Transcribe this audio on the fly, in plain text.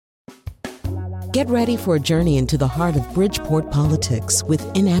Get ready for a journey into the heart of Bridgeport politics with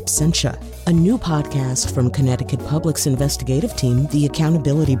In Absentia, a new podcast from Connecticut Public's investigative team, The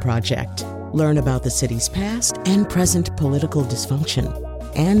Accountability Project. Learn about the city's past and present political dysfunction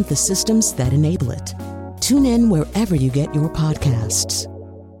and the systems that enable it. Tune in wherever you get your podcasts.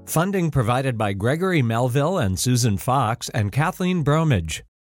 Funding provided by Gregory Melville and Susan Fox and Kathleen Bromage.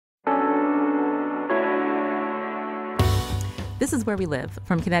 This is Where We Live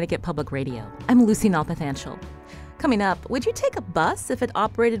from Connecticut Public Radio. I'm Lucy Nalpathanchel. Coming up, would you take a bus if it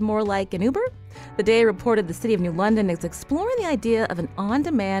operated more like an Uber? The Day reported the City of New London is exploring the idea of an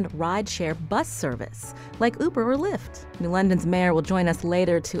on-demand rideshare bus service, like Uber or Lyft. New London's mayor will join us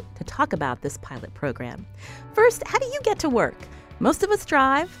later to talk about this pilot program. First, how do you get to work? Most of us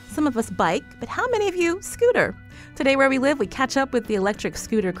drive, some of us bike, but how many of you scooter? Today, Where We Live, we catch up with the electric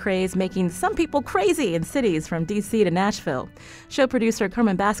scooter craze making some people crazy in cities from D.C. to Nashville. Show producer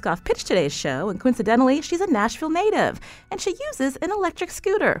Carmen Baskoff pitched today's show, and coincidentally, she's a Nashville native, and she uses an electric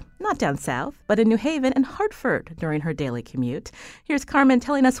scooter, not down south, but in New Haven and Hartford during her daily commute. Here's Carmen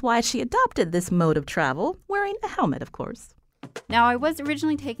telling us why she adopted this mode of travel, wearing a helmet, of course. Now, I was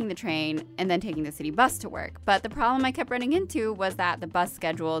originally taking the train and then taking the city bus to work, but the problem I kept running into was that the bus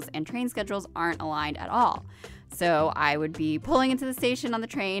schedules and train schedules aren't aligned at all. So I would be pulling into the station on the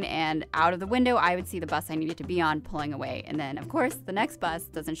train, and out of the window, I would see the bus I needed to be on pulling away. And then, of course, the next bus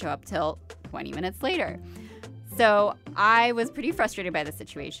doesn't show up till 20 minutes later. So I was pretty frustrated by the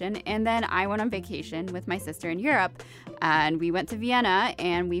situation, and then I went on vacation with my sister in Europe, and we went to Vienna,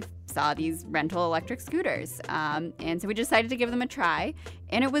 and we saw these rental electric scooters. And so we decided to give them a try,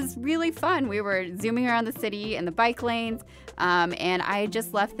 and it was really fun. We were zooming around the city in the bike lanes, and I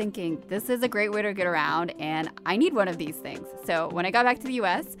just left thinking, this is a great way to get around, and I need one of these things. So when I got back to the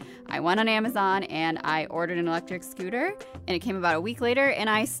U.S., I went on Amazon, and I ordered an electric scooter, and it came about a week later, and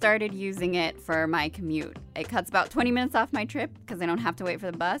I started using it for my commute. It cuts about 20 minutes off my trip because I don't have to wait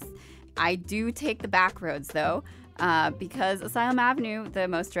for the bus. I do take the back roads, though, because Asylum Avenue, the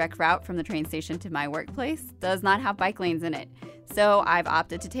most direct route from the train station to my workplace, does not have bike lanes in it. So I've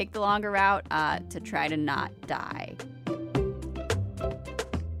opted to take the longer route to try to not die.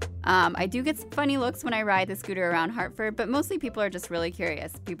 I do get some funny looks when I ride the scooter around Hartford, but mostly people are just really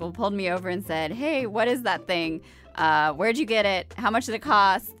curious. People pulled me over and said, hey, what is that thing? Where'd you get it? How much did it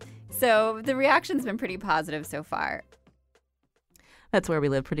cost? So the reaction's been pretty positive so far. That's Where We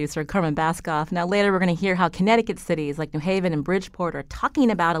Live producer Carmen Baskoff. Now, later we're going to hear how Connecticut cities like New Haven and Bridgeport are talking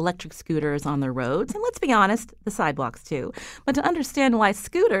about electric scooters on their roads, and let's be honest, the sidewalks too. But to understand why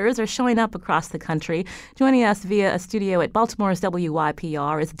scooters are showing up across the country, joining us via a studio at Baltimore's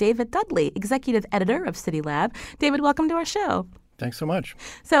WYPR is David Dudley, executive editor of City Lab. David, welcome to our show. Thanks so much.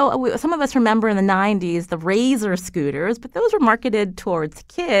 So some of us remember in the 90s the Razor scooters, but those were marketed towards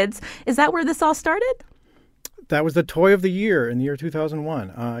kids. Is that where this all started? That was the toy of the year in the year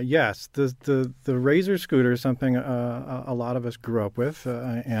 2001. Yes, the Razor scooter is something a lot of us grew up with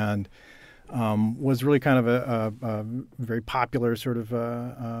and was really kind of a very popular sort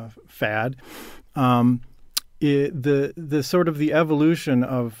of fad. The sort of the evolution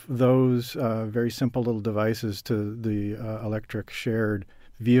of those very simple little devices to the electric shared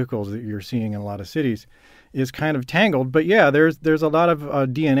vehicles that you're seeing in a lot of cities is kind of tangled. But yeah, there's a lot of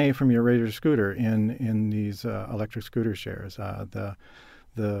DNA from your Razor scooter in these electric scooter shares. The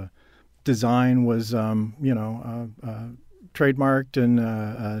design was trademarked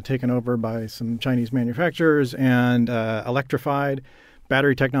and taken over by some Chinese manufacturers and electrified.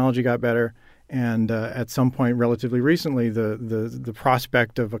 Battery technology got better. And at some point relatively recently, the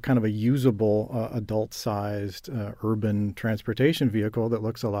prospect of a kind of a usable adult-sized urban transportation vehicle that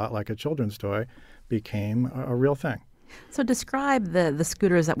looks a lot like a children's toy became a real thing. So describe the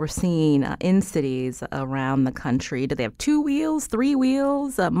scooters that we're seeing in cities around the country. Do they have 2 wheels, 3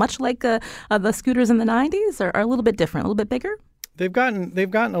 wheels, much like the scooters in the 90s, or are a little bit different, a little bit bigger? They've gotten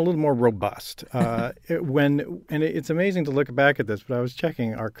a little more robust. It's amazing to look back at this, but I was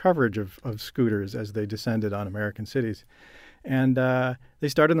checking our coverage of scooters as they descended on American cities. And they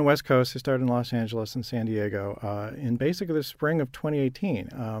started in the West Coast. They started in Los Angeles and San Diego in basically the spring of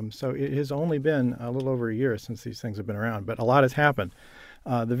 2018. So it has only been a little over a year since these things have been around, but a lot has happened.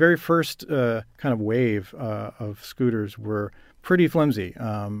 The very first kind of wave of scooters were pretty flimsy.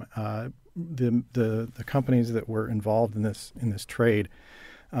 The companies that were involved in this trade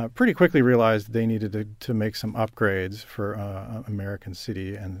pretty quickly realized they needed to make some upgrades for American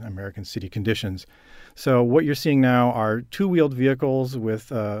city and American city conditions. So what you're seeing now are 2-wheeled vehicles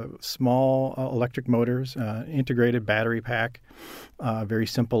with small electric motors, integrated battery pack, very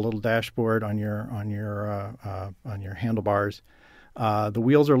simple little dashboard on your handlebars. The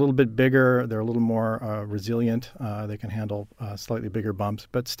wheels are a little bit bigger. They're a little more resilient. They can handle slightly bigger bumps.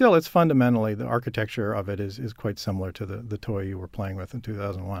 But still, it's fundamentally, the architecture of it is quite similar to the toy you were playing with in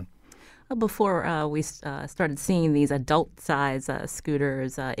 2001. Before we started seeing these adult-size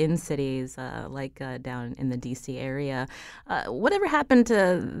scooters in cities like down in the D.C. area, whatever happened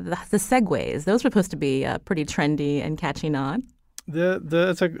to the Segways? Those were supposed to be pretty trendy and catching on.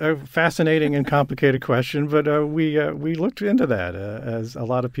 That's a fascinating and complicated question, but we looked into that as a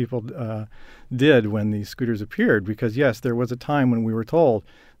lot of people did when these scooters appeared, because, yes, there was a time when we were told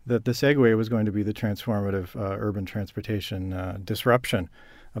that the Segway was going to be the transformative urban transportation disruption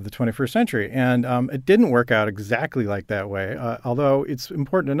of the 21st century. And it didn't work out exactly like that way, although it's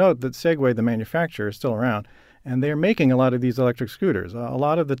important to note that Segway, the manufacturer, is still around, and they're making a lot of these electric scooters. A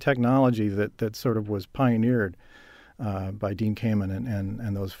lot of the technology that sort of was pioneered by Dean Kamen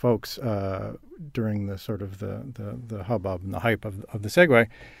and those folks during the sort of the hubbub and the hype of the Segway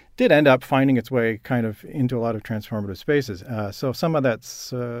did end up finding its way kind of into a lot of transformative spaces. So some of that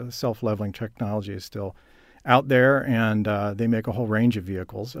self-leveling technology is still out there, and they make a whole range of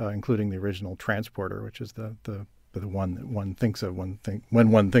vehicles, including the original Transporter, which is the one that one thinks of when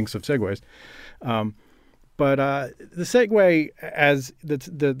one thinks of Segways. But the Segway, as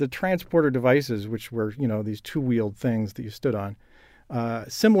the Transporter devices, which were these two-wheeled things that you stood on,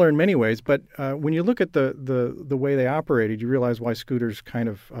 similar in many ways. But when you look at the way they operated, you realize why scooters kind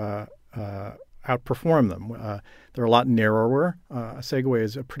of outperform them. They're a lot narrower. A Segway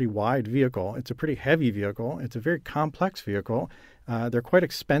is a pretty wide vehicle. It's a pretty heavy vehicle. It's a very complex vehicle. They're quite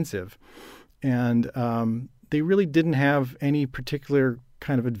expensive. And they really didn't have any particular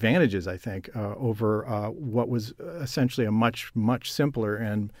kind of advantages, I think, over what was essentially a much, much simpler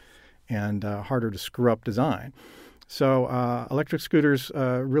and harder to screw up design. So electric scooters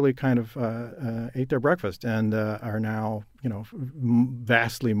really kind of ate their breakfast and are now,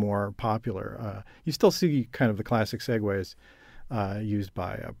 vastly more popular. You still see kind of the classic Segways used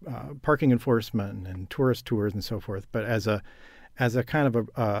by parking enforcement and tourist tours and so forth, but as a kind of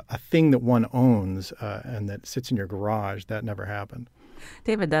a thing that one owns and that sits in your garage, that never happened.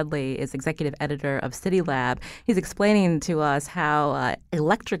 David Dudley is executive editor of City Lab. He's explaining to us how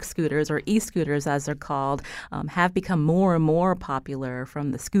electric scooters, or e-scooters as they're called, have become more and more popular,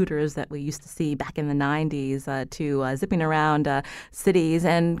 from the scooters that we used to see back in the 90s to zipping around cities,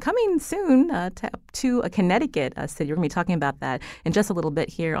 and coming soon to a Connecticut city. We're going to be talking about that in just a little bit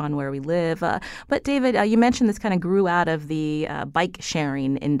here on Where We Live. But David, you mentioned this kind of grew out of the bike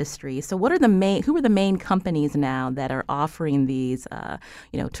sharing industry. So who are the main companies now that are offering these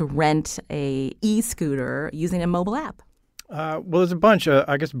to rent a e-scooter using a mobile app? Well, there's a bunch.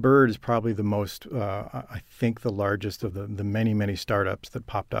 I guess Bird is probably the most, I think, the largest of the many, many startups that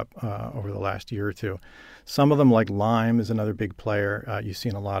popped up over the last year or two. Some of them, like Lime, is another big player you see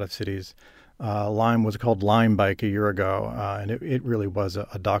in a lot of cities. Lime was called Lime Bike a year ago, and it really was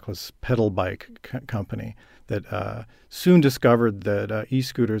a dockless pedal bike company that soon discovered that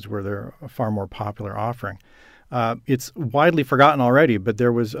e-scooters were their far more popular offering. It's widely forgotten already, but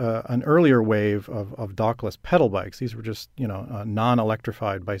there was an earlier wave of dockless pedal bikes. These were just,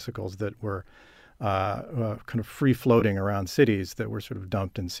 non-electrified bicycles that were kind of free-floating around cities, that were sort of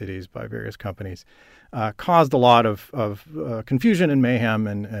dumped in cities by various companies. Caused a lot of confusion and mayhem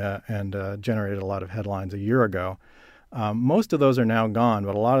and generated a lot of headlines a year ago. Most of those are now gone,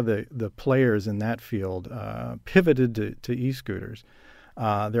 but a lot of the players in that field pivoted to e-scooters.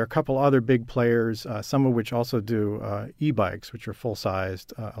 There are a couple other big players, some of which also do e-bikes, which are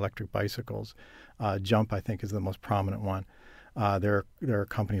full-sized electric bicycles. Jump, I think, is the most prominent one. There are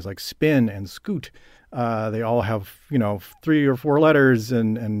companies like Spin and Scoot. They all have 3 or 4 letters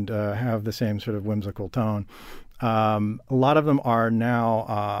and have the same sort of whimsical tone. A lot of them are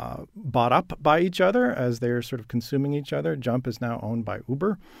now bought up by each other as they're sort of consuming each other. Jump is now owned by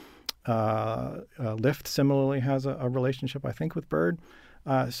Uber. Lyft similarly has a relationship, I think, with Bird.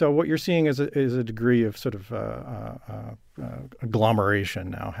 So what you're seeing is a degree of sort of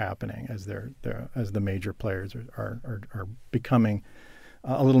agglomeration now happening as the major players are becoming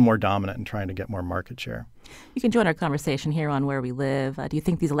a little more dominant and trying to get more market share. You can join our conversation here on Where We Live. Do you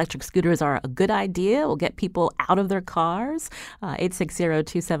think these electric scooters are a good idea? Will get people out of their cars?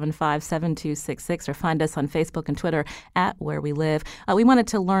 860-275-7266, or find us on Facebook and Twitter at Where We Live. We wanted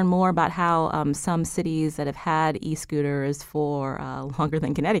to learn more about how some cities that have had e-scooters for longer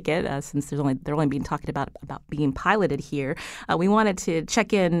than Connecticut, since they're only being talked about being piloted here. We wanted to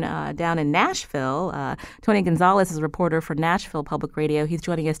check in down in Nashville. Tony Gonzalez is a reporter for Nashville Public Radio. He's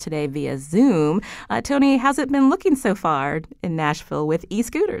joining us today via Zoom. Tony, how's it been looking so far in Nashville with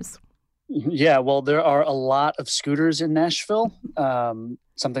e-scooters? Yeah, well, there are a lot of scooters in Nashville,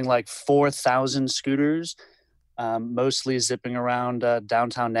 something like 4,000 scooters, mostly zipping around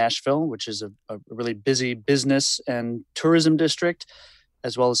downtown Nashville, which is a really busy business and tourism district,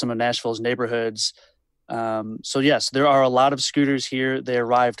 as well as some of Nashville's neighborhoods. So yes, there are a lot of scooters here. They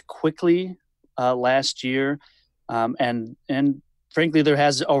arrived quickly last year, and frankly, there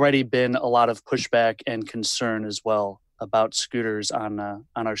has already been a lot of pushback and concern as well about scooters on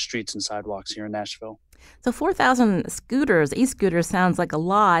our streets and sidewalks here in Nashville. So 4,000 scooters, e-scooters sounds like a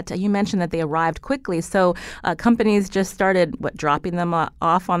lot. You mentioned that they arrived quickly. So companies just started dropping them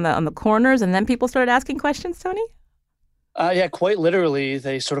off on the corners, and then people started asking questions, Tony? Yeah, quite literally,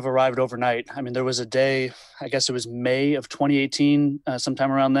 they sort of arrived overnight. I mean, there was a day, I guess it was May of 2018,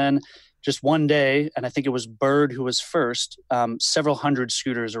 sometime around then, just one day, and I think it was Bird who was first. Several hundred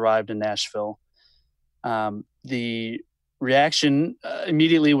scooters arrived in Nashville. The reaction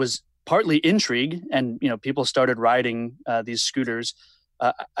immediately was partly intrigue, and people started riding these scooters.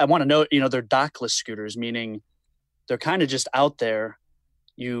 I want to note, they're dockless scooters, meaning they're kind of just out there.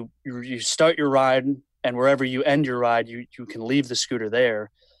 You start your ride, and wherever you end your ride, you can leave the scooter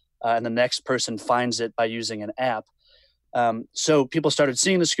there, and the next person finds it by using an app. So people started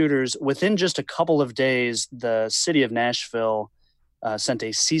seeing the scooters. Within just a couple of days, the city of Nashville sent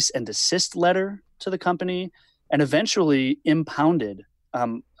a cease and desist letter to the company and eventually impounded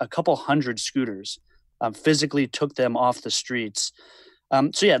a couple hundred scooters, physically took them off the streets.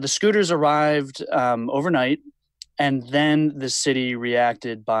 So yeah, the scooters arrived overnight, and then the city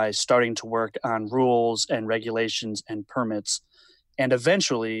reacted by starting to work on rules and regulations and permits, and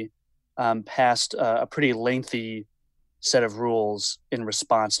eventually passed a pretty lengthy set of rules in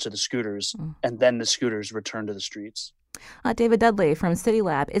response to the scooters, and then the scooters returned to the streets. David Dudley from City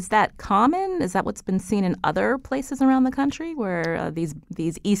Lab, is that common? Is that what's been seen in other places around the country where these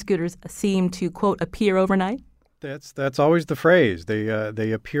e-scooters seem to, quote, appear overnight? That's always the phrase.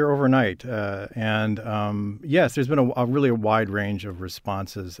 They appear overnight, and yes, there's been a really wide range of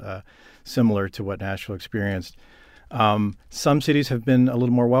responses similar to what Nashville experienced. Some cities have been a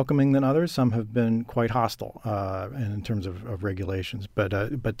little more welcoming than others. Some have been quite hostile in terms of regulations.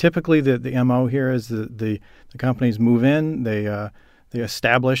 But typically the MO here is the companies move in, they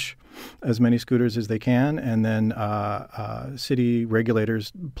establish as many scooters as they can, and then city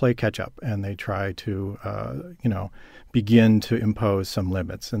regulators play catch up, and they try to begin to impose some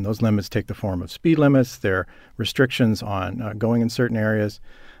limits. And those limits take the form of speed limits. There are restrictions on going in certain areas.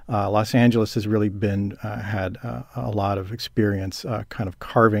 Los Angeles has really been had a lot of experience kind of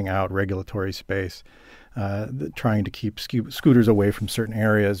carving out regulatory space, trying to keep scooters away from certain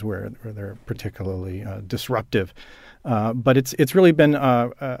areas where they're particularly disruptive. But it's really been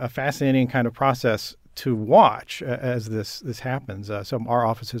a fascinating kind of process to watch as this happens. So our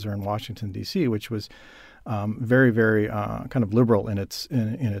offices are in Washington, D.C., which was very, very kind of liberal in its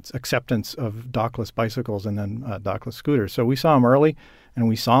acceptance of dockless bicycles and then dockless scooters. So we saw them early, and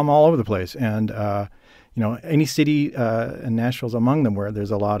we saw them all over the place. And any city, and Nashville's among them, where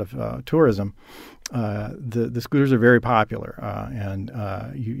there's a lot of tourism, the scooters are very popular, and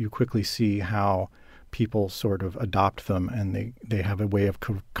you quickly see how people sort of adopt them, and they have a way of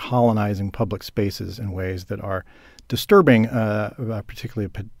colonizing public spaces in ways that are disturbing, particularly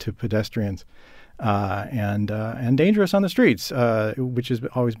to pedestrians. And dangerous on the streets, which has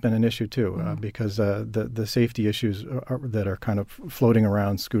always been an issue too, because the safety issues that are kind of floating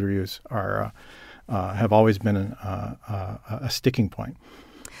around scooter use have always been a sticking point.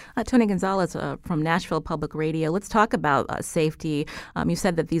 Tony Gonzalez from Nashville Public Radio. Let's talk about safety. You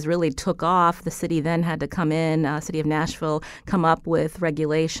said that these really took off. The city then had to come in, city of Nashville, come up with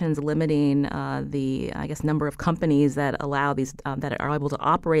regulations limiting the, number of companies that allow these, that are able to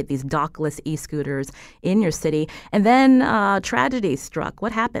operate these dockless e-scooters in your city. And then tragedy struck.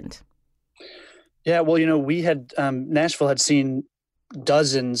 What happened? Yeah, well, Nashville had seen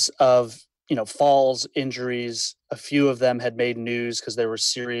dozens of falls, injuries. A few of them had made news because there were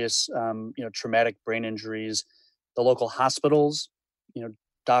serious, traumatic brain injuries. The local hospitals,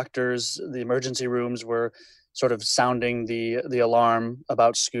 doctors, the emergency rooms were sort of sounding the alarm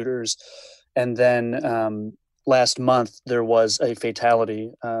about scooters. And then last month there was a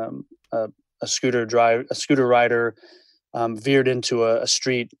fatality. A scooter rider veered into a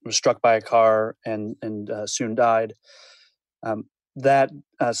street, was struck by a car, and soon died. That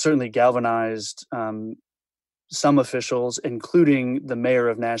certainly galvanized some officials, including the mayor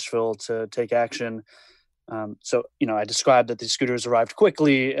of Nashville, to take action. So, I described that these scooters arrived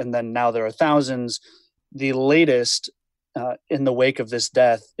quickly, and then now there are thousands. The latest in the wake of this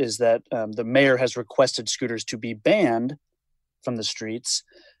death is that the mayor has requested scooters to be banned from the streets.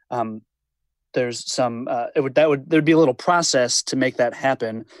 there's some there'd be a little process to make that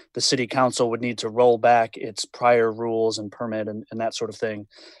happen. The city council would need to roll back its prior rules and permit and that sort of thing.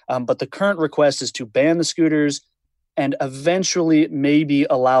 But the current request is to ban the scooters and eventually maybe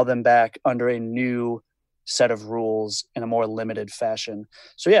allow them back under a new set of rules in a more limited fashion.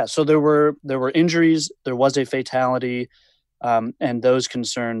 So there were injuries, there was a fatality, and those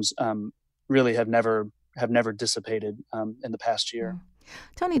concerns really have never dissipated in the past year.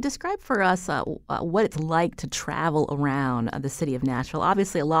 Tony, describe for us what it's like to travel around the city of Nashville.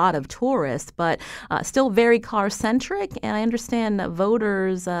 Obviously, a lot of tourists, but still very car-centric. And I understand that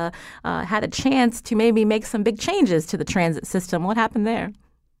voters had a chance to maybe make some big changes to the transit system. What happened there?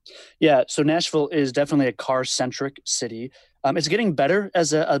 Yeah, so Nashville is definitely a car-centric city. It's getting better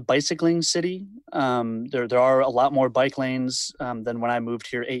as a bicycling city. There are a lot more bike lanes than when I moved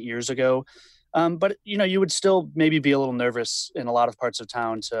here 8 years ago. But you would still maybe be a little nervous in a lot of parts of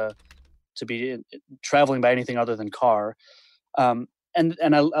town to be traveling by anything other than car. And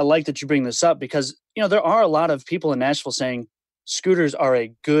I like that you bring this up because there are a lot of people in Nashville saying scooters are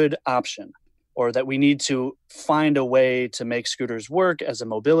a good option, or that we need to find a way to make scooters work as a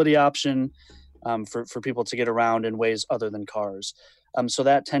mobility option for people to get around in ways other than cars. So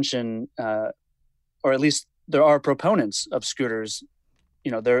that tension, or at least there are proponents of scooters.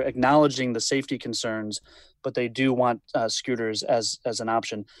 They're acknowledging the safety concerns, but they do want scooters as an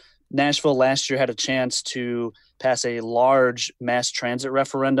option. Nashville last year had a chance to pass a large mass transit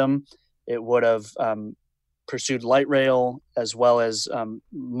referendum. It would have pursued light rail as well as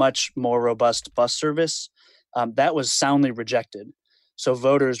much more robust bus service. That was soundly rejected. So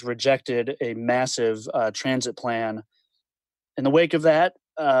voters rejected a massive transit plan. In the wake of that,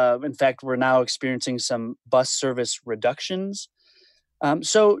 in fact, we're now experiencing some bus service reductions.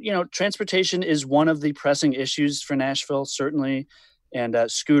 So transportation is one of the pressing issues for Nashville, certainly, and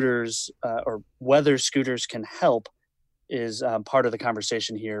scooters or whether scooters can help is part of the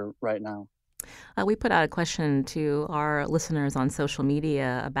conversation here right now. We put out a question to our listeners on social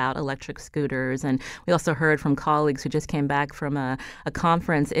media about electric scooters, and we also heard from colleagues who just came back from a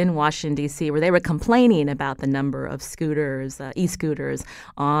conference in Washington, D.C., where they were complaining about the number of scooters, e-scooters,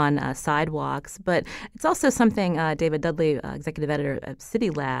 on sidewalks. But it's also something, David Dudley, executive editor at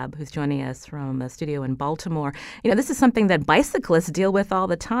City Lab, who's joining us from a studio in Baltimore, this is something that bicyclists deal with all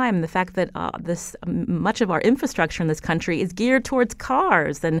the time, the fact that much of our infrastructure in this country is geared towards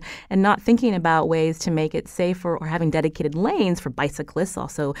cars and not thinking about ways to make it safer or having dedicated lanes for bicyclists,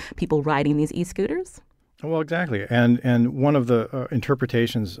 also people riding these e-scooters? Well, exactly. And one of the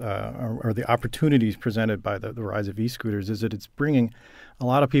interpretations or the opportunities presented by the rise of e-scooters is that it's bringing a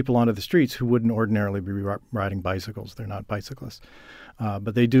lot of people onto the streets who wouldn't ordinarily be riding bicycles. They're not bicyclists.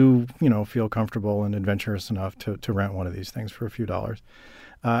 But they do, feel comfortable and adventurous enough to rent one of these things for a few dollars.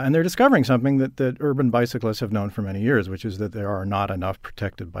 And they're discovering something that urban bicyclists have known for many years, which is that there are not enough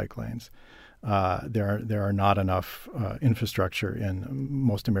protected bike lanes. There are not enough infrastructure in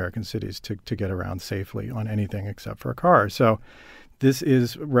most American cities to get around safely on anything except for a car. So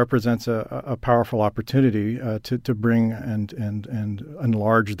this represents a powerful opportunity to bring and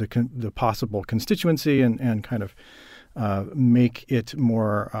enlarge the possible constituency and kind of make it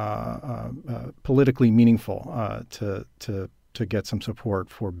more politically meaningful to get some support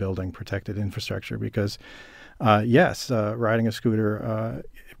for building protected infrastructure because riding a scooter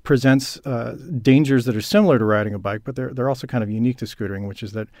presents dangers that are similar to riding a bike, but they're also kind of unique to scootering, which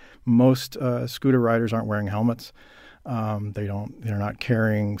is that most scooter riders aren't wearing helmets. They're not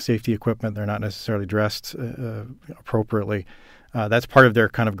carrying safety equipment. They're not necessarily dressed appropriately. That's part of their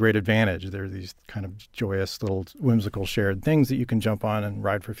kind of great advantage. They're these kind of joyous little whimsical shared things that you can jump on and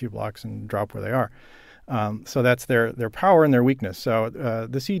ride for a few blocks and drop where they are. So that's their power and their weakness. So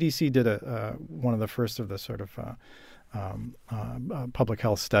the CDC did one of the first of the sort of public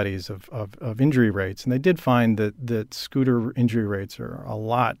health studies of injury rates, and they did find that scooter injury rates are a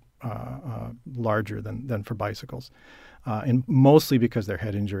lot larger than for bicycles, and mostly because they're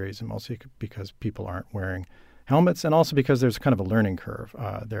head injuries, and mostly because people aren't wearing helmets, and also because there's kind of a learning curve.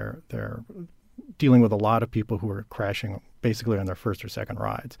 They're dealing with a lot of people who are crashing basically on their first or second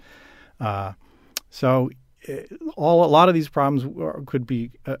rides. So a lot of these problems could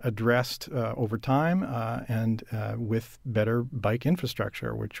be addressed over time and with better bike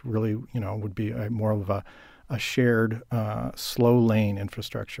infrastructure, which really, would be more of a shared slow lane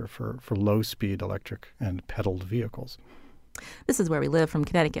infrastructure for low-speed electric and pedaled vehicles. This is Where We Live from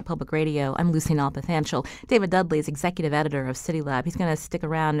Connecticut Public Radio. I'm Lucy Nalpathanchel. David Dudley is executive editor of City Lab. He's going to stick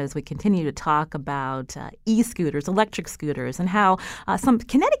around as we continue to talk about e-scooters, electric scooters, and how some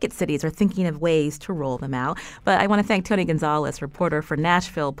Connecticut cities are thinking of ways to roll them out. But I want to thank Tony Gonzalez, reporter for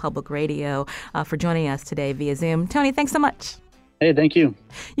Nashville Public Radio, for joining us today via Zoom. Tony, thanks so much. Hey, thank you.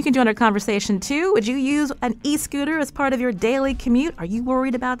 You can join our conversation, too. Would you use an e-scooter as part of your daily commute? Are you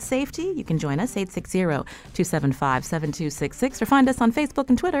worried about safety? You can join us, 860-275-7266, or find us on Facebook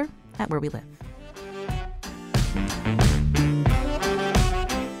and Twitter at Where We Live.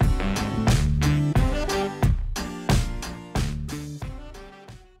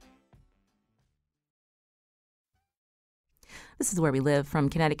 This is Where We Live from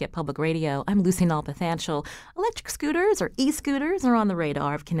Connecticut Public Radio. I'm Lucy Nalpathanchel. Electric scooters, or e-scooters, are on the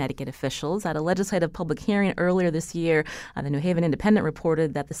radar of Connecticut officials. At a legislative public hearing earlier this year, the New Haven Independent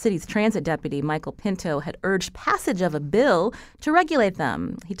reported that the city's transit deputy, Michael Pinto, had urged passage of a bill to regulate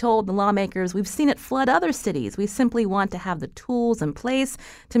them. He told the lawmakers, "We've seen it flood other cities. We simply want to have the tools in place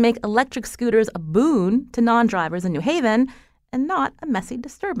to make electric scooters a boon to non-drivers in New Haven and not a messy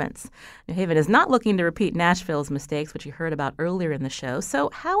disturbance." New Haven is not looking to repeat Nashville's mistakes, which you heard about earlier in the show. So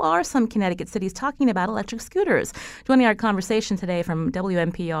how are some Connecticut cities talking about electric scooters? Joining our conversation today from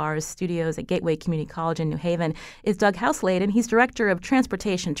WNPR's studios at Gateway Community College in New Haven is Doug Houseladen. He's Director of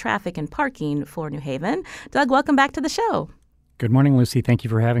Transportation, Traffic, and Parking for New Haven. Doug, welcome back to the show. Good morning, Lucy. Thank you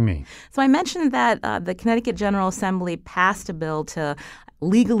for having me. So I mentioned that the Connecticut General Assembly passed a bill to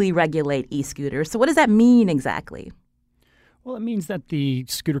legally regulate e-scooters. So what does that mean exactly? Well, it means that the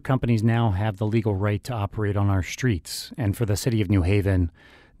scooter companies now have the legal right to operate on our streets. And for the city of New Haven,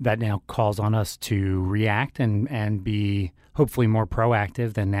 that now calls on us to react and be hopefully more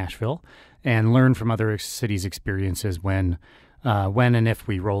proactive than Nashville and learn from other cities' experiences when and if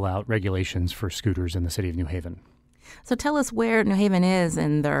we roll out regulations for scooters in the city of New Haven. So tell us where New Haven is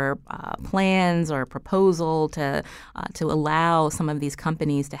in their plans or proposal to allow some of these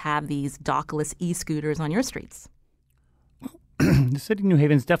companies to have these dockless e-scooters on your streets. The city of New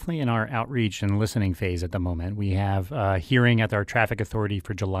Haven is definitely in our outreach and listening phase at the moment. We have a hearing at our traffic authority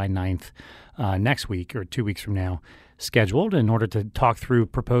for July 9th next week or 2 weeks from now scheduled in order to talk through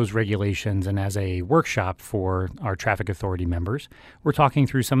proposed regulations, and as a workshop for our traffic authority members, we're talking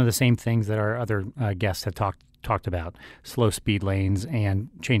through some of the same things that our other guests have talked about: slow speed lanes and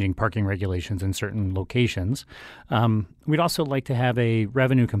changing parking regulations in certain locations. We'd also like to have a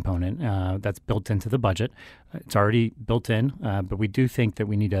revenue component that's built into the budget. It's already built in, but we do think that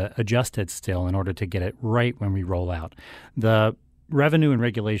we need to adjust it still in order to get it right when we roll out. The revenue and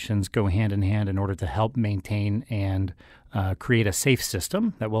regulations go hand in hand in order to help maintain and create a safe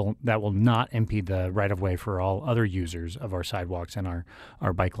system that will not impede the right-of-way for all other users of our sidewalks and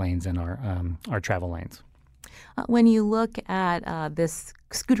our bike lanes and our travel lanes. When you look at this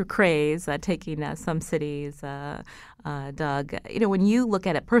scooter craze taking some cities, Doug, when you look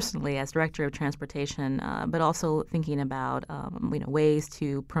at it personally as Director of Transportation, but also thinking about ways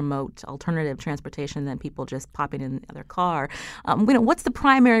to promote alternative transportation than people just popping in their car, what's the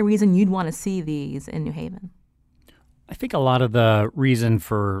primary reason you'd want to see these in New Haven? I think a lot of the reason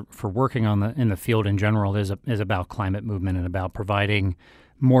for working in the field in general is about climate movement and about providing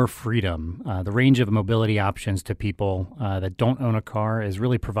more freedom. The range of mobility options to people that don't own a car is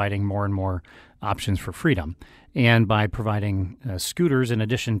really providing more and more options for freedom. And by providing scooters in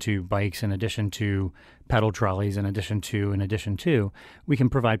addition to bikes, in addition to pedal trolleys, in addition to, we can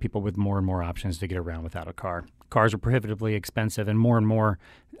provide people with more and more options to get around without a car. Cars are prohibitively expensive, and more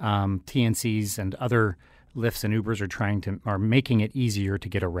TNCs and other Lyfts and Ubers are making it easier to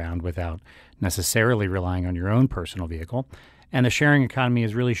get around without necessarily relying on your own personal vehicle. And the sharing economy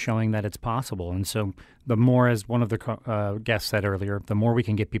is really showing that it's possible. And so the more, as one of the guests said earlier, the more we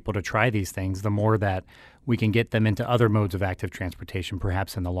can get people to try these things, the more that we can get them into other modes of active transportation,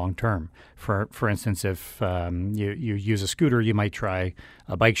 perhaps in the long term. For instance, if you use a scooter, you might try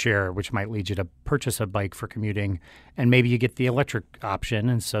a bike share, which might lead you to purchase a bike for commuting. And maybe you get the electric option,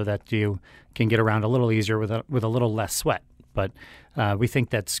 and so that you can get around a little easier with a little less sweat. But we think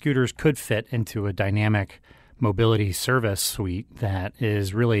that scooters could fit into a dynamic mobility service suite that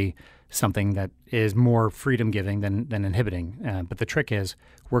is really something that is more freedom-giving than inhibiting. But the trick is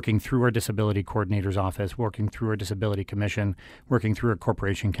working through our disability coordinator's office, working through our disability commission, working through our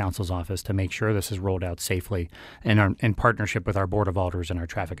corporation counsel's office to make sure this is rolled out safely, and in partnership with our board of alders and our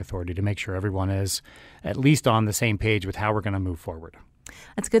traffic authority to make sure everyone is at least on the same page with how we're going to move forward.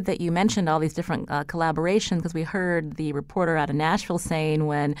 It's good that you mentioned all these different collaborations, because we heard the reporter out of Nashville saying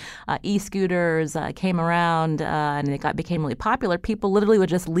when e-scooters came around and it became really popular, people literally were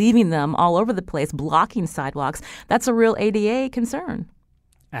just leaving them all over the place, blocking sidewalks. That's a real ADA concern.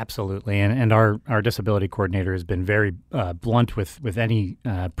 Absolutely, and our disability coordinator has been very blunt with any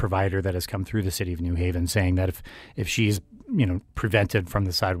provider that has come through the city of New Haven, saying that if she's prevented from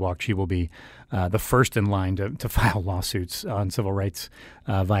the sidewalk, she will be the first in line to file lawsuits on civil rights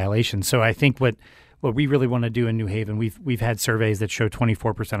violations. So I think what we really want to do in New Haven, we've had surveys that show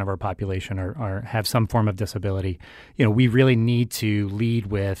 24% of our population have some form of disability. We really need to lead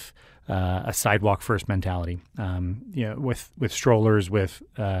with a sidewalk first mentality. With strollers, with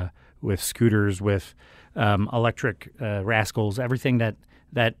scooters, with electric rascals, everything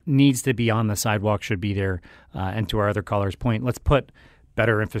that needs to be on the sidewalk should be there. And to our other caller's point, let's put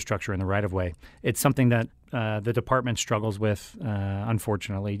better infrastructure in the right of way. It's something that the department struggles with,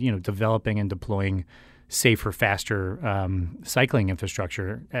 unfortunately. Developing and deploying safer, faster cycling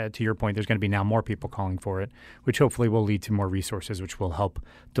infrastructure. To your point, there's going to be now more people calling for it, which hopefully will lead to more resources, which will help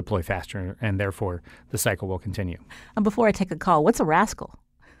deploy faster, and therefore the cycle will continue. And before I take a call, what's a rascal?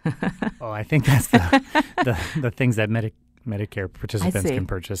 Oh, I think that's the things that Medicare participants can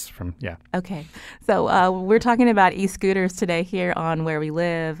purchase from, Okay. So we're talking about e-scooters today here on Where We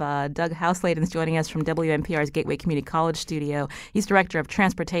Live. Doug Houseladen is joining us from WNPR's Gateway Community College studio. He's Director of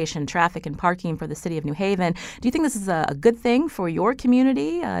Transportation, Traffic, and Parking for the City of New Haven. Do you think this is a good thing for your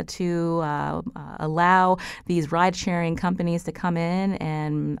community to allow these ride-sharing companies to come in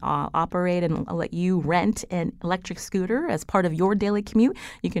and operate and let you rent an electric scooter as part of your daily commute?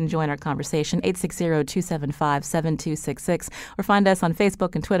 You can join our conversation, 860-275-7266. Or find us on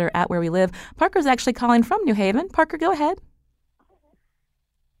Facebook and Twitter at Where We Live. Parker's actually calling from New Haven. Parker, go ahead.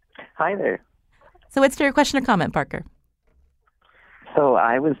 Hi there. So what's your question or comment, Parker? So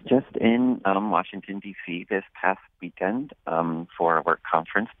I was just in Washington, D.C. this past weekend for a work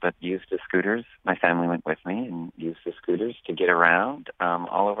conference, but used the scooters. My family went with me and used the scooters to get around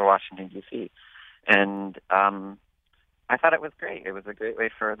all over Washington, D.C. And I thought it was great. It was a great way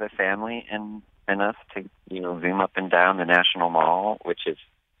for the family and us to, zoom up and down the National Mall, which is,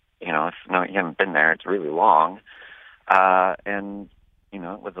 if you haven't been there, it's really long. And,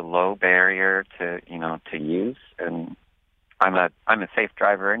 it was a low barrier to use. And I'm a safe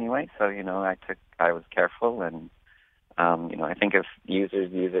driver anyway, so, I was careful. And, I think if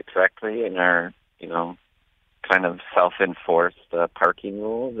users use it correctly and are, kind of self-enforced parking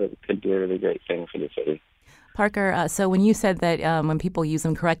rules, it could be a really great thing for the city. Parker, so when you said that when people use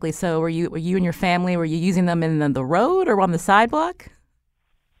them correctly, so were you and your family, were you using them in the road or on the sidewalk?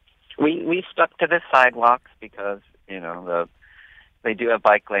 We stuck to the sidewalks because, they do have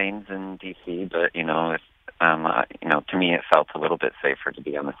bike lanes in D.C., but, to me it felt a little bit safer to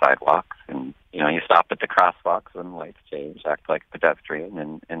be on the sidewalks. And, you stop at the crosswalks when lights change, act like a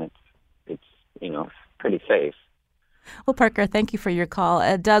pedestrian, and it's pretty safe. Well, Parker, thank you for your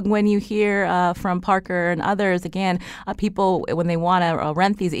call. Doug, when you hear from Parker and others, again, people, when they want to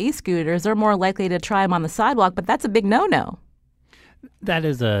rent these e-scooters, they're more likely to try them on the sidewalk, but that's a big no-no. That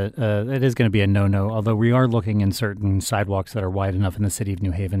is going to be a no-no, although we are looking in certain sidewalks that are wide enough in the city of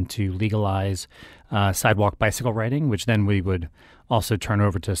New Haven to legalize sidewalk bicycle riding, which then we would also turn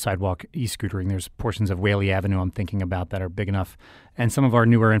over to sidewalk e-scootering. There's portions of Whaley Avenue I'm thinking about that are big enough. And some of our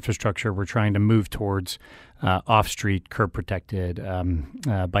newer infrastructure, we're trying to move towards off-street, curb-protected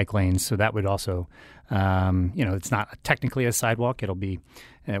bike lanes. So that would also, it's not technically a sidewalk. It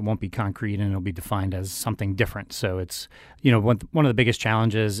won't be concrete, and it'll be defined as something different. So it's, one of the biggest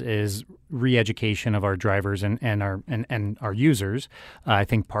challenges is re-education of our drivers and our users. I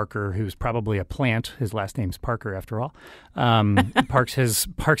think Parker, who's probably a plant, his last name's Parker after all, parks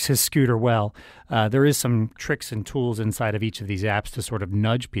his scooter well. There is some tricks and tools inside of each of these apps to sort of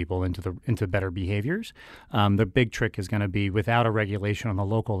nudge people into better behaviors. The big trick is going to be, without a regulation on the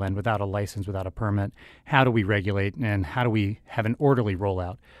local end, without a license, without a permit, how do we regulate and how do we have an orderly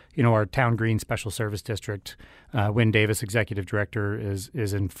rollout? Our Town Green Special Service District, Wynn Davis, Executive Director,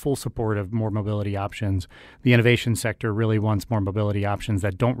 is in full support of more mobility options. The innovation sector really wants more mobility options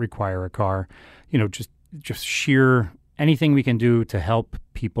that don't require a car. Just sheer anything we can do to help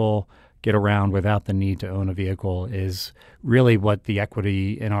people get around without the need to own a vehicle is really what the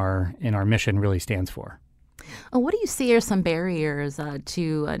equity in our mission really stands for. What do you see are some barriers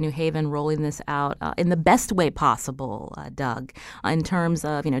to New Haven rolling this out in the best way possible, Doug, in terms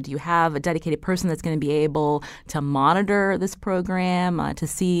of, do you have a dedicated person that's going to be able to monitor this program, to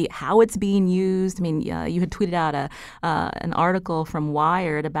see how it's being used? I mean, you had tweeted out an article from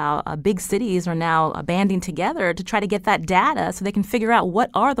Wired about big cities are now banding together to try to get that data so they can figure out what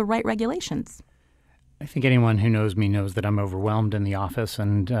are the right regulations. I think anyone who knows me knows that I'm overwhelmed in the office,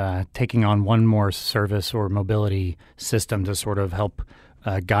 and taking on one more service or mobility system to sort of help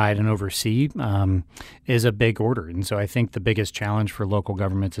guide and oversee is a big order. And so I think the biggest challenge for local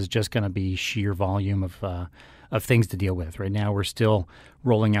governments is just going to be sheer volume of things to deal with. Right now, we're still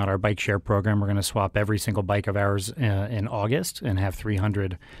rolling out our bike share program. We're going to swap every single bike of ours in August and have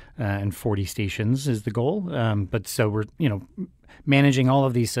 340 stations is the goal. But so we're, managing all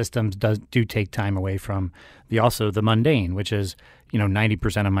of these systems do take time away from the mundane, which is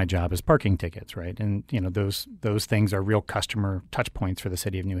 90% of my job is parking tickets, right? And those things are real customer touch points for the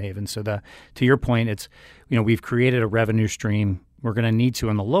city of New Haven. So to your point, it's we've created a revenue stream. We're going to need to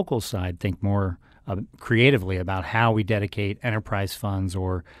on the local side think more creatively about how we dedicate enterprise funds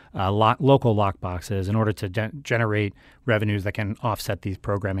or local lockboxes in order to generate revenues that can offset these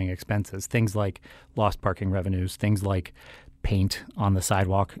programming expenses. Things like lost parking revenues, things like paint on the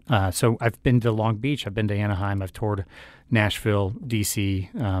sidewalk. So I've been to Long Beach, I've been to Anaheim, I've toured Nashville, D.C.,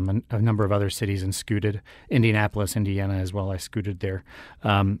 a number of other cities and scooted. Indianapolis, Indiana as well, I scooted there.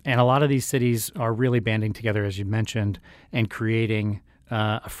 And a lot of these cities are really banding together, as you mentioned, and creating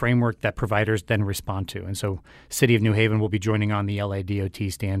a framework that providers then respond to. And so City of New Haven will be joining on the LA DOT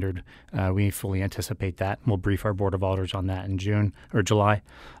standard. We fully anticipate that. We'll brief our Board of Alders on that in June or July.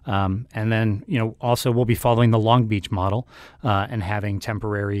 And then, also we'll be following the Long Beach model and having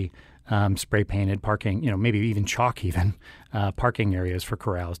temporary spray painted parking, maybe even chalk parking areas for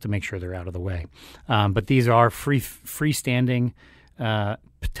corrals to make sure they're out of the way. But these are freestanding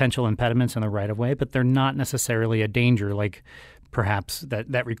potential impediments in the right of way, but they're not necessarily a danger like perhaps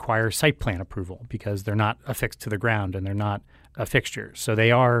that require site plan approval because they're not affixed to the ground and they're not a fixture. So they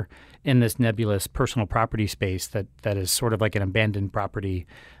are in this nebulous personal property space that is sort of like an abandoned property.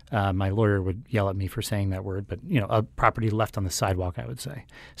 My lawyer would yell at me for saying that word, but a property left on the sidewalk, I would say.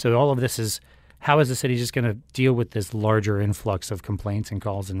 So all of this is how is the city just going to deal with this larger influx of complaints and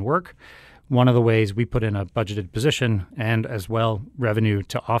calls and work? One of the ways we put in a budgeted position and as well revenue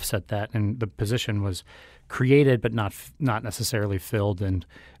to offset that, and the position was created but not necessarily filled, and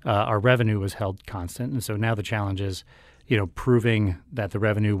our revenue was held constant. And so now the challenge is, proving that the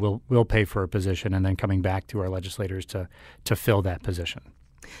revenue will pay for a position and then coming back to our legislators to fill that position.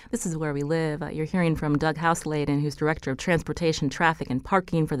 This is Where We Live. You're hearing from Doug Houseladen, who's Director of Transportation, Traffic, and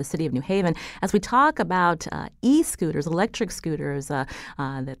Parking for the City of New Haven, as we talk about e-scooters, electric scooters that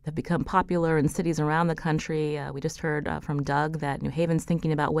have become popular in cities around the country. We just heard from Doug that New Haven's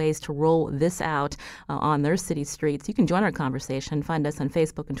thinking about ways to roll this out on their city streets. You can join our conversation. Find us on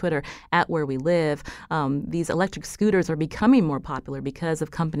Facebook and Twitter at Where We Live. These electric scooters are becoming more popular because of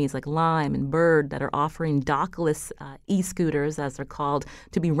companies like Lime and Bird that are offering dockless e-scooters, as they're called,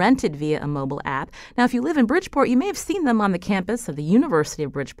 to be rented via a mobile app. Now, if you live in Bridgeport, you may have seen them on the campus of the University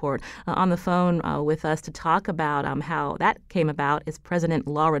of Bridgeport. On the phone with us to talk about how that came about is President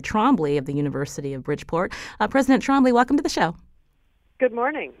Laura Trombley of the University of Bridgeport. President Trombley, welcome to the show. Good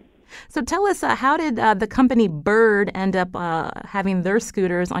morning. So tell us, how did the company Bird end up having their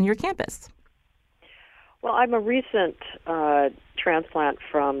scooters on your campus? Well, I'm a recent transplant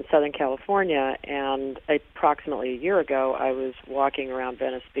from Southern California, and approximately a year ago, I was walking around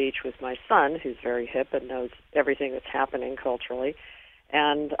Venice Beach with my son, who's very hip and knows everything that's happening culturally,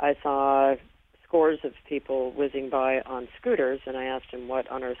 and I saw scores of people whizzing by on scooters, and I asked him what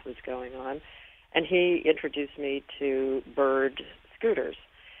on earth was going on, and he introduced me to Bird scooters,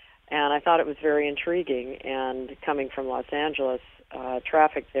 and I thought it was very intriguing, and coming from Los Angeles,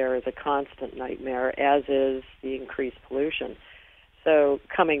 traffic there is a constant nightmare, as is the increased pollution. So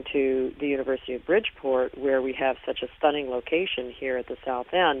coming to the University of Bridgeport, where we have such a stunning location here at the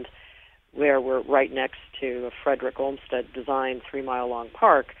South End, where we're right next to a Frederick Olmsted-designed 3-mile-long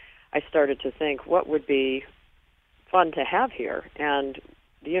park, I started to think, what would be fun to have here? And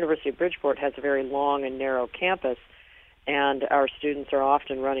the University of Bridgeport has a very long and narrow campus, and our students are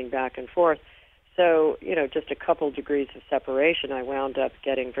often running back and forth. So, just a couple degrees of separation, I wound up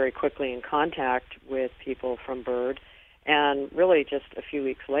getting very quickly in contact with people from Bird, and really just a few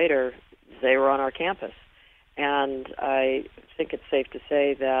weeks later, they were on our campus. And I think it's safe to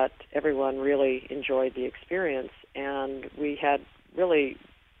say that everyone really enjoyed the experience, and we had really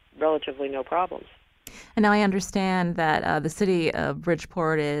relatively no problems. And now I understand that the city of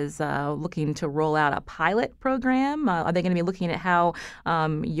Bridgeport is looking to roll out a pilot program. Are they going to be looking at how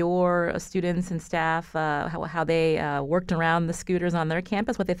your students and staff, how they worked around the scooters on their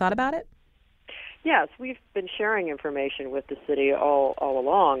campus, what they thought about it? Yes, we've been sharing information with the city all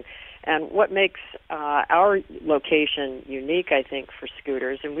along. And what makes our location unique, I think, for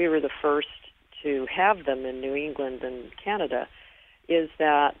scooters, and we were the first to have them in New England and Canada, is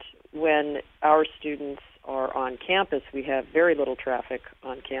that when our students are on campus, we have very little traffic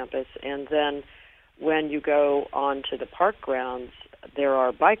on campus. And then when you go onto the park grounds, there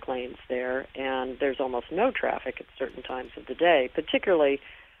are bike lanes there, and there's almost no traffic at certain times of the day, particularly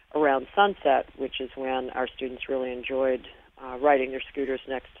around sunset, which is when our students really enjoyed riding their scooters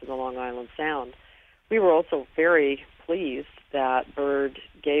next to the Long Island Sound. We were also very pleased that Bird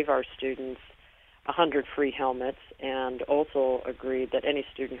gave our students 100 free helmets, and also agreed that any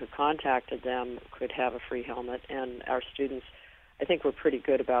student who contacted them could have a free helmet, and our students, I think, were pretty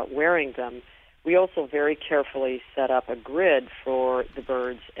good about wearing them. We also very carefully set up a grid for the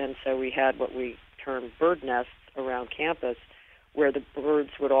birds, and so we had what we termed bird nests around campus, where the birds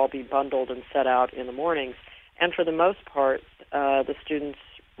would all be bundled and set out in the mornings. And for the most part, the students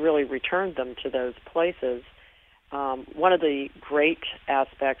really returned them to those places. One of the great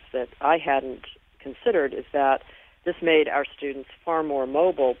aspects that I hadn't considered is that this made our students far more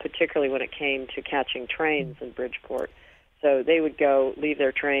mobile, particularly when it came to catching trains in Bridgeport. So they would go leave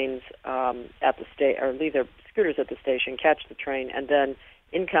their trains at the or leave their scooters at the station, catch the train, and then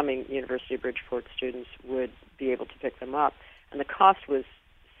incoming University of Bridgeport students would be able to pick them up. And the cost was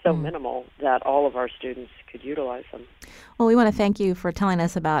so minimal that all of our students could utilize them. Well, we want to thank you for telling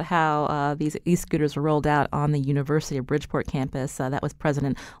us about how these e-scooters were rolled out on the University of Bridgeport campus. That was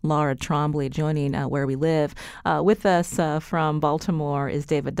President Laura Trombley joining Where We Live. With us from Baltimore is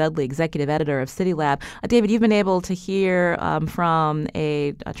David Dudley, Executive Editor of CityLab. David, you've been able to hear from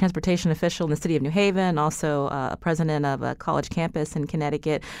a transportation official in the city of New Haven, also a president of a college campus in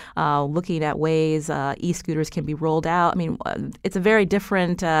Connecticut, looking at ways e-scooters can be rolled out. I mean, it's a very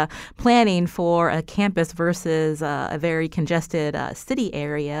different planning for a campus versus a very congested city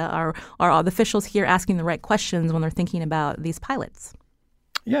area. Are the officials here asking the right questions when they're thinking about these pilots?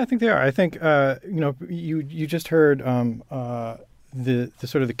 Yeah, I think they are. I think you just heard the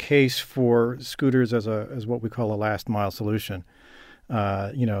sort of the case for scooters as what we call a last mile solution. They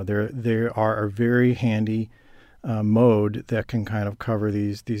are a very handy mode that can kind of cover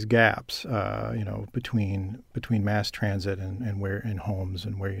these gaps, between mass transit and where in homes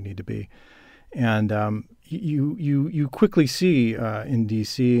and where you need to be. And you quickly see in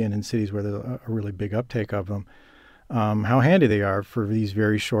D.C. and in cities where there's a really big uptake of them, how handy they are for these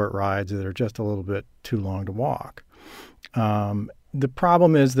very short rides that are just a little bit too long to walk. The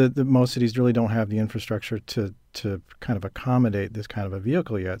problem is that most cities really don't have the infrastructure to kind of accommodate this kind of a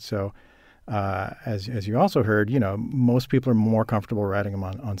vehicle yet. So as you also heard, most people are more comfortable riding them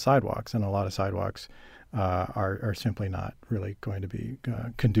on sidewalks, and a lot of sidewalks are simply not really going to be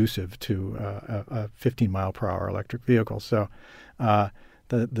conducive to a 15-mile-per-hour electric vehicle. So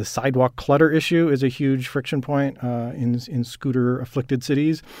the sidewalk clutter issue is a huge friction point in scooter-afflicted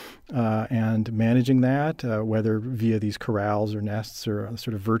cities, and managing that, whether via these corrals or nests or a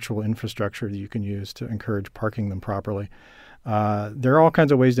sort of virtual infrastructure that you can use to encourage parking them properly. There are all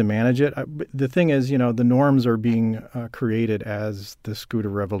kinds of ways to manage it. The thing is, the norms are being created as the scooter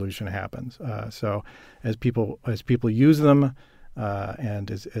revolution happens. So as people use them,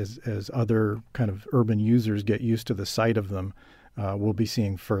 and as other kind of urban users get used to the sight of them, we'll be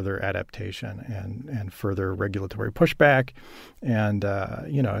seeing further adaptation and further regulatory pushback. And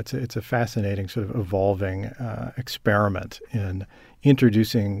it's a fascinating sort of evolving experiment in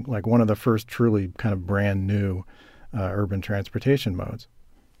introducing like one of the first truly kind of brand new urban transportation modes.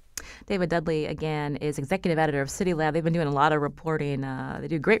 David Dudley, again, is executive editor of CityLab. They've been doing a lot of reporting. They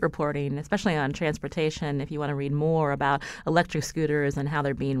do great reporting, especially on transportation. If you want to read more about electric scooters and how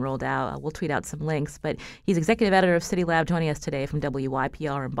they're being rolled out, we'll tweet out some links. But he's executive editor of CityLab, joining us today from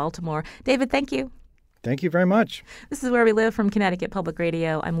WYPR in Baltimore. David, thank you. Thank you very much. This is Where We Live from Connecticut Public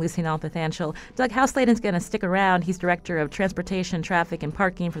Radio. I'm Lucy Nalpathanchel. Doug Houseladen's going to stick around. He's Director of Transportation, Traffic, and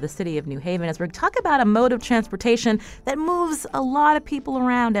Parking for the City of New Haven as we talk about a mode of transportation that moves a lot of people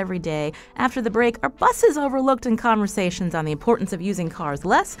around every day. After the break, are buses overlooked in conversations on the importance of using cars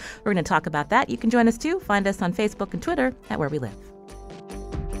less? We're going to talk about that. You can join us too. Find us on Facebook and Twitter at Where We Live.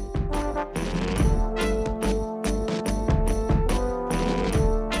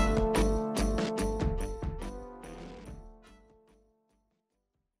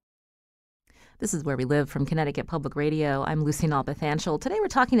 This is Where We Live from Connecticut Public Radio. I'm Lucy Nalpathanchel. Today we're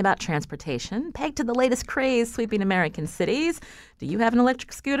talking about transportation, pegged to the latest craze sweeping American cities. Do you have an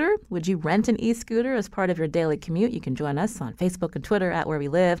electric scooter? Would you rent an e-scooter as part of your daily commute? You can join us on Facebook and Twitter at Where We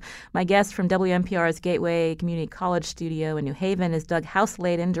Live. My guest from WNPR's Gateway Community College studio in New Haven is Doug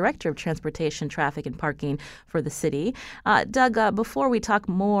Houseladen, Director of Transportation, Traffic, and Parking for the city. Doug, before we talk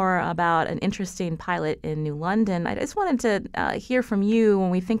more about an interesting pilot in New London, I just wanted to hear from you when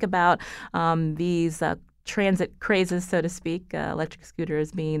we think about these transit crazes, so to speak, electric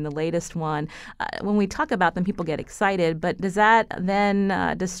scooters being the latest one. When we talk about them, people get excited, but does that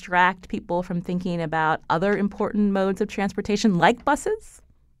then distract people from thinking about other important modes of transportation like buses?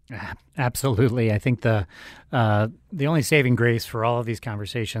 Absolutely. I think the only saving grace for all of these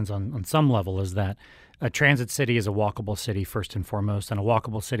conversations on some level is that a transit city is a walkable city first and foremost, and a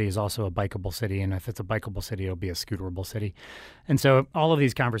walkable city is also a bikeable city. And if it's a bikeable city, it'll be a scooterable city. And so all of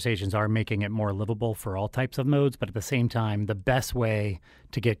these conversations are making it more livable for all types of modes. But at the same time, the best way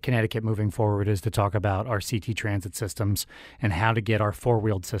to get Connecticut moving forward is to talk about our CT transit systems and how to get our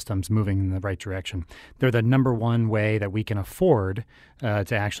four-wheeled systems moving in the right direction. They're the number one way that we can afford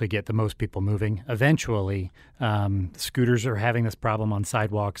to actually get the most people moving. Eventually, scooters are having this problem on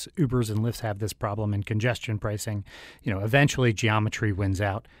sidewalks. Ubers and Lyfts have this problem in congestion pricing. Eventually geometry wins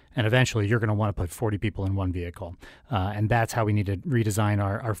out, and eventually you're going to want to put 40 people in one vehicle. And that's how we need to redesign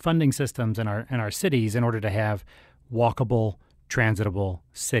our funding systems and our cities in order to have walkable, transitable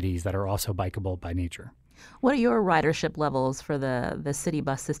cities that are also bikeable by nature. What are your ridership levels for the city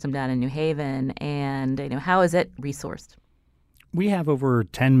bus system down in New Haven, and how is it resourced? We have over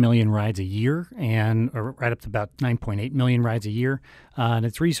 10 million rides a year, and right up to about 9.8 million rides a year. And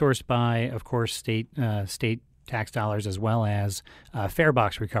it's resourced by, of course, state tax dollars as well as fare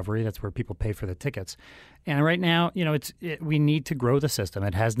box recovery. That's where people pay for the tickets. And right now, we need to grow the system.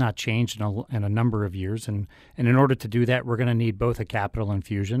 It has not changed in a number of years. And in order to do that, we're going to need both a capital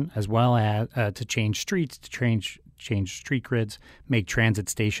infusion as well as to change streets, to change street grids, make transit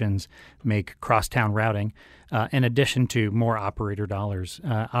stations, make crosstown routing, in addition to more operating dollars.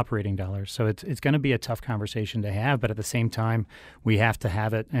 So it's going to be a tough conversation to have, but at the same time, we have to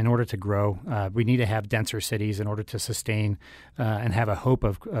have it in order to grow. We need to have denser cities in order to sustain and have a hope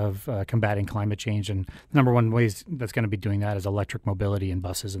of combating climate change. And the number one ways that's going to be doing that is electric mobility and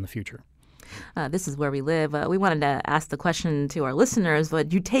buses in the future. This is Where We Live. We wanted to ask the question to our listeners,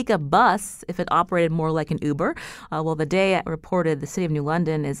 would you take a bus if it operated more like an Uber? Well, the Day reported the City of New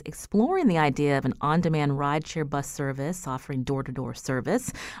London is exploring the idea of an on-demand rideshare bus service offering door-to-door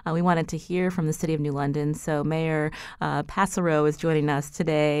service. We wanted to hear from the City of New London, so Mayor Passero is joining us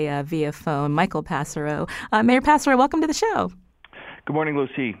today via phone. Michael Passero. Mayor Passero, welcome to the show. Good morning,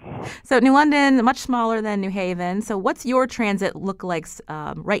 Lucy. So New London, much smaller than New Haven. So what's your transit look like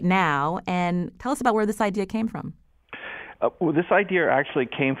right now? And tell us about where this idea came from. Well, this idea actually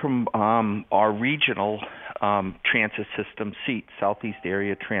came from our regional transit system, SEAT, Southeast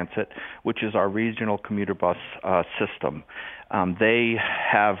Area Transit, which is our regional commuter bus system. They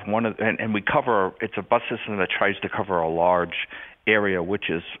have and we cover, it's a bus system that tries to cover a large area,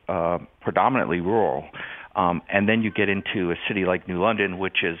 which is predominantly rural. And then you get into a city like New London,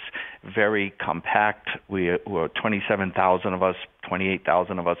 which is very compact. We're 27,000 of us,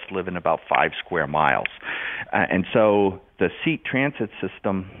 28,000 of us live in about 5 square miles. And so the SEAT transit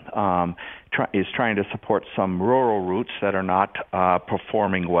system is trying to support some rural routes that are not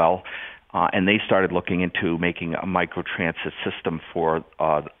performing well. And they started looking into making a microtransit system for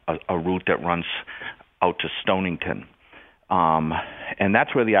a route that runs out to Stonington. And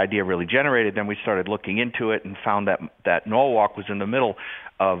that's where the idea really generated. Then we started looking into it and found that Norwalk was in the middle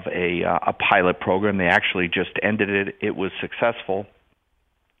of a pilot program. They actually just ended it. It was successful.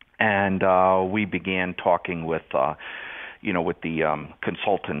 And we began talking with the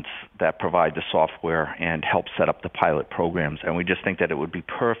consultants that provide the software and help set up the pilot programs. And we just think that it would be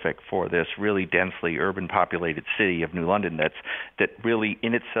perfect for this really densely urban populated city of New London that really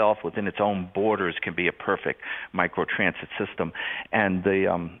in itself, within its own borders, can be a perfect microtransit system. And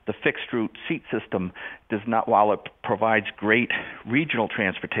the fixed route SEAT system does not, while it provides great regional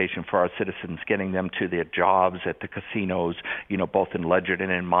transportation for our citizens, getting them to their jobs at the casinos, both in Ledyard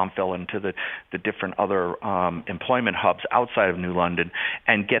and in Montville, and to the different other employment hubs outside of New London,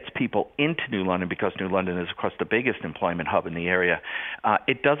 and gets people into New London, because New London is, of course, the biggest employment hub in the area.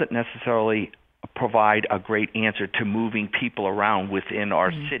 It doesn't necessarily provide a great answer to moving people around within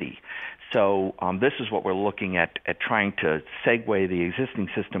our city. So this is what we're looking at trying to segue the existing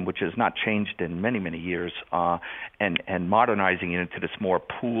system, which has not changed in many, many years, and modernizing it into this more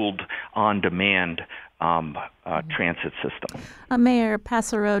pooled, on-demand transit system. Mayor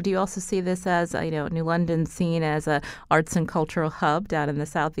Passero, do you also see this as, New London seen as a arts and cultural hub down in the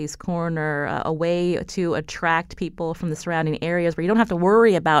southeast corner, a way to attract people from the surrounding areas where you don't have to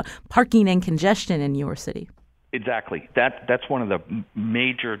worry about parking and congestion in your city? Exactly. That's one of the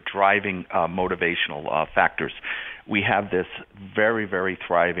major driving motivational factors. We have this very, very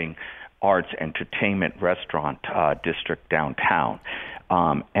thriving arts, entertainment, restaurant district downtown.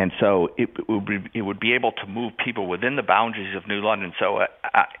 And so it would be able to move people within the boundaries of New London. So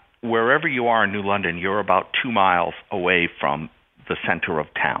wherever you are in New London, you're about 2 miles away from the center of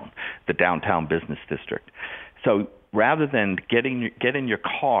town, the downtown business district. So rather than getting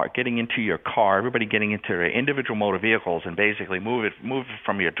into your car, everybody getting into their individual motor vehicles and basically move it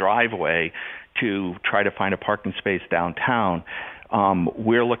from your driveway to try to find a parking space downtown,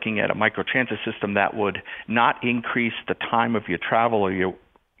 we're looking at a microtransit system that would not increase the time of your travel or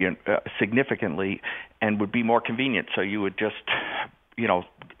significantly, and would be more convenient. So you would just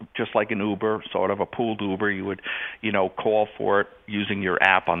like an Uber, sort of a pooled Uber, you would, call for it using your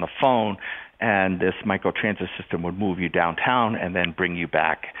app on the phone, and this microtransit system would move you downtown and then bring you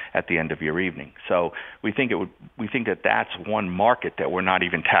back at the end of your evening. So we think that that's one market that we're not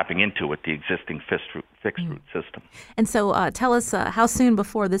even tapping into with the existing fixed route system. And so tell us how soon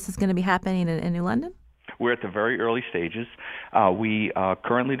before this is going to be happening in New London? We're at the very early stages. We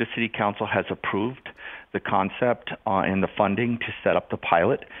currently, the City Council has approved the concept and the funding to set up the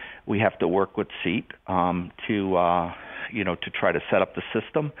pilot. We have to work with SEAT to try to set up the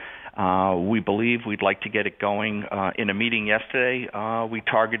system. We believe we'd like to get it going. In a meeting yesterday, we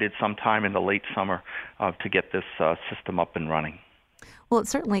targeted sometime in the late summer to get this system up and running. Well, it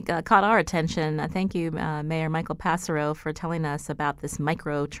certainly caught our attention. Thank you, Mayor Michael Passero, for telling us about this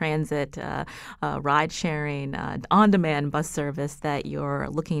micro-transit, ride-sharing, on-demand bus service that you're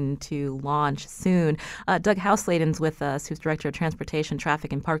looking to launch soon. Doug Houselayden's with us, who's Director of Transportation,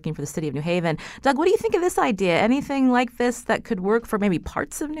 Traffic, and Parking for the City of New Haven. Doug, what do you think of this idea? Anything like this that could work for maybe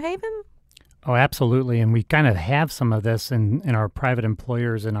parts of New Haven? Oh, absolutely. And we kind of have some of this in our private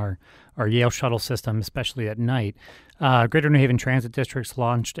employers in our Yale shuttle system, especially at night. Greater New Haven Transit Districts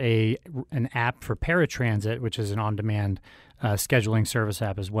launched an app for paratransit, which is an on-demand scheduling service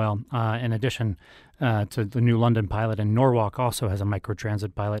app as well. In addition to the New London pilot, and Norwalk also has a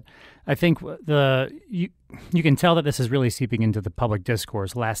microtransit pilot. I think you can tell that this is really seeping into the public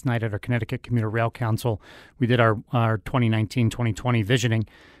discourse. Last night at our Connecticut Commuter Rail Council, we did our 2019-2020 visioning,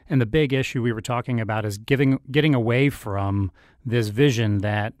 and the big issue we were talking about is getting away from this vision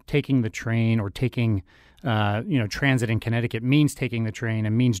that taking the train or taking transit in Connecticut means taking the train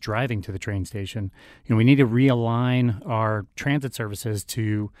and means driving to the train station. We need to realign our transit services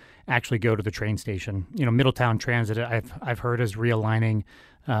to actually go to the train station. Middletown Transit, I've heard, is realigning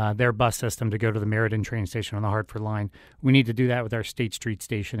their bus system to go to the Meriden train station on the Hartford line. We need to do that with our State Street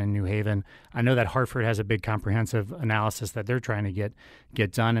station in New Haven. I know that Hartford has a big comprehensive analysis that they're trying to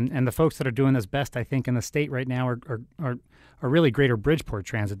get done. And the folks that are doing this best, I think, in the state right now are really Greater Bridgeport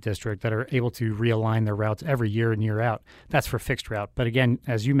Transit District that are able to realign their routes every year in, year out. That's for fixed route. But again,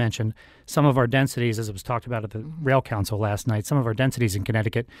 as you mentioned, some of our densities, as it was talked about at the Rail Council last night, some of our densities in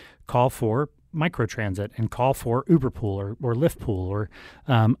Connecticut call for microtransit and call for Uber Pool or Lyft Pool or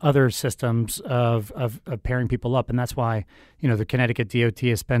other systems of pairing people up. And that's why, the Connecticut DOT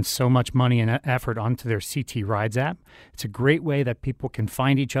has spent so much money and effort onto their CT Rides app. It's a great way that people can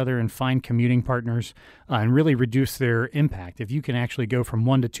find each other and find commuting partners and really reduce their impact. If you can actually go from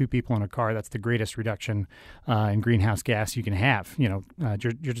 1 to 2 people in a car, that's the greatest reduction in greenhouse gas you can have. You're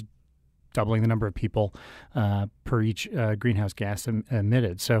just doubling the number of people per each greenhouse gas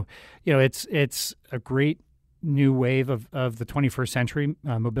emitted. So, it's a great new wave of the 21st century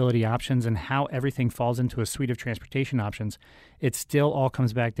mobility options and how everything falls into a suite of transportation options. It still all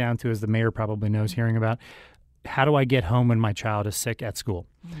comes back down to, as the mayor probably knows, hearing about, how do I get home when my child is sick at school?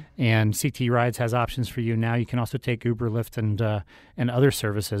 Mm-hmm. And CT Rides has options for you now. You can also take Uber, Lyft, and other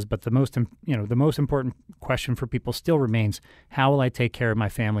services. But the most important question for people still remains: how will I take care of my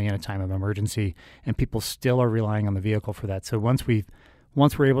family in a time of emergency? And people still are relying on the vehicle for that. So once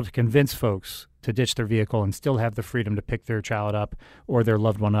once we're able to convince folks to ditch their vehicle and still have the freedom to pick their child up or their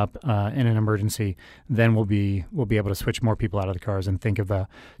loved one up in an emergency, then we'll be able to switch more people out of the cars and think of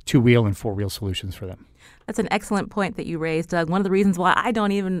two-wheel and four-wheel solutions for them. That's an excellent point that you raised, Doug. One of the reasons why I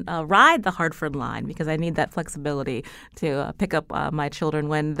don't even ride the Hartford line, because I need that flexibility to pick up my children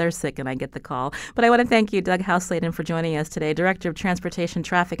when they're sick and I get the call. But I want to thank you, Doug Housesladen, for joining us today, Director of Transportation,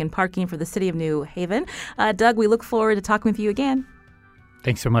 Traffic, and Parking for the City of New Haven. Doug, we look forward to talking with you again.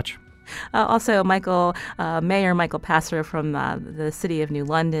 Thanks so much. Also, Mayor Michael Passer from the City of New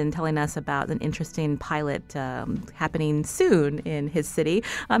London telling us about an interesting pilot happening soon in his city.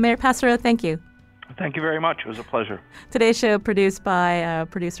 Mayor Passer, thank you. Thank you very much. It was a pleasure. Today's show produced by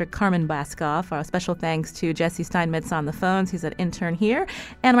producer Carmen Baskoff. Our special thanks to Jesse Steinmetz on the phones. He's an intern here.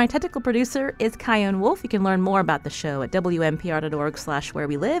 And my technical producer is Kyone Wolf. You can learn more about the show at WNPR.org/Where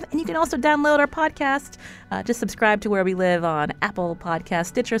We Live. And you can also download our podcast. Just subscribe to Where We Live on Apple Podcasts,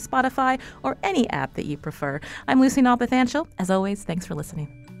 Stitcher, Spotify, or any app that you prefer. I'm Lucy Nalpathanchel. As always, thanks for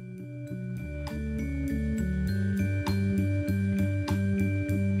listening.